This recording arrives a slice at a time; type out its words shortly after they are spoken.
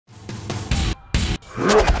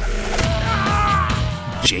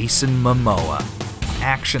Jason Momoa.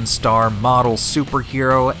 Action star, model,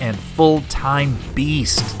 superhero, and full-time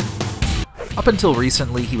beast. Up until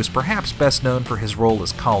recently, he was perhaps best known for his role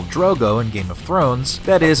as Khal Drogo in Game of Thrones,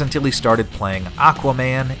 that is, until he started playing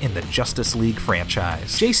Aquaman in the Justice League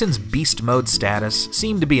franchise. Jason's beast mode status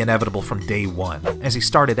seemed to be inevitable from day one, as he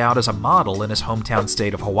started out as a model in his hometown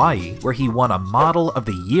state of Hawaii, where he won a Model of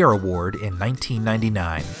the Year award in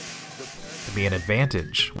 1999. To be an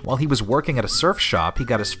advantage. While he was working at a surf shop, he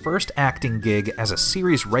got his first acting gig as a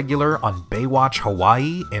series regular on Baywatch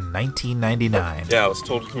Hawaii in 1999. Yeah, I was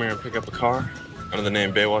told to come here and pick up a car under the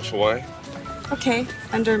name Baywatch Hawaii. Okay,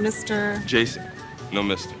 under Mr. Jason. No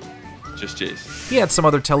Mr. Just Jason. He had some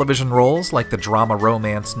other television roles, like the drama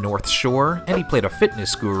romance North Shore, and he played a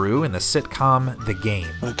fitness guru in the sitcom The Game.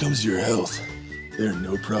 When it comes to your health, there are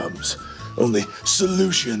no problems. Only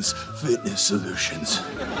solutions, fitness solutions.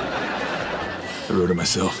 I wrote it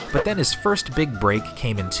myself. But then his first big break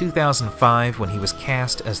came in 2005 when he was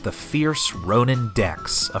cast as the fierce Ronon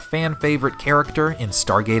Dex, a fan-favorite character in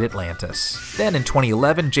Stargate Atlantis. Then in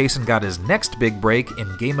 2011, Jason got his next big break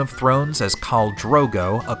in Game of Thrones as Khal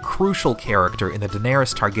Drogo, a crucial character in the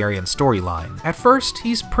Daenerys Targaryen storyline. At first,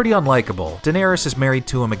 he's pretty unlikable. Daenerys is married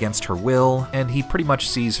to him against her will, and he pretty much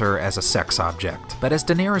sees her as a sex object. But as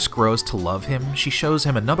Daenerys grows to love him, she shows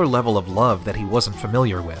him another level of love that he wasn't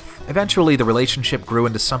familiar with. Eventually, the relationship grew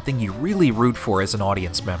into something you really root for as an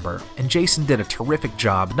audience member, and Jason did a terrific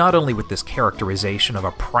job not only with this characterization of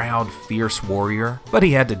a proud, fierce warrior, but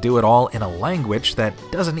he had to do it all in a language that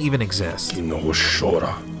doesn't even exist.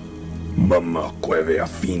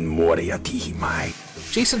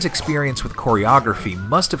 Jason's experience with choreography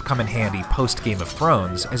must have come in handy post-Game of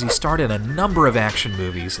Thrones, as he starred in a number of action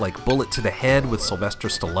movies like Bullet to the Head with Sylvester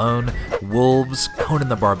Stallone, Wolves, Conan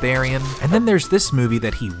the Barbarian, and then there's this movie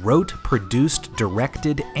that he wrote, produced,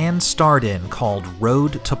 directed, and starred in called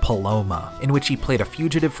Road to Paloma, in which he played a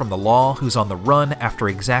fugitive from the law who's on the run after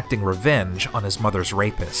exacting revenge on his mother's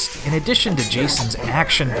rapist. In addition to Jason's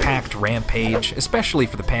action-packed rampage, especially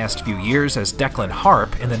for the past few years as Declan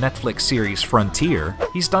Harp in the Netflix series Frontier,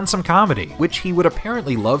 he's done some comedy, which he would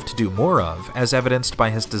apparently love to do more of, as evidenced by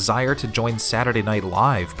his desire to join Saturday Night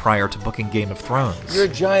Live prior to booking Game of Thrones. You're a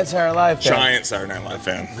giant Saturday Night Live fan. Giant Saturday Night Live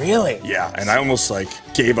fan. Really? Yeah, and I almost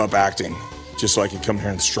gave up acting just so I could come here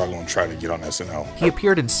and struggle and try to get on SNL. He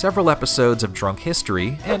appeared in several episodes of Drunk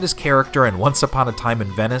History, and his character in Once Upon a Time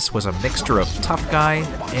in Venice was a mixture of tough guy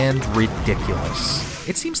and ridiculous.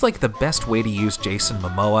 It seems like the best way to use Jason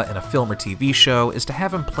Momoa in a film or TV show is to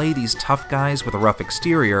have him play these tough guys with a rough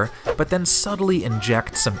exterior, but then subtly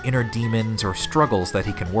inject some inner demons or struggles that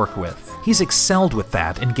he can work with. He's excelled with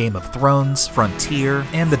that in Game of Thrones, Frontier,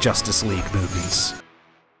 and the Justice League movies.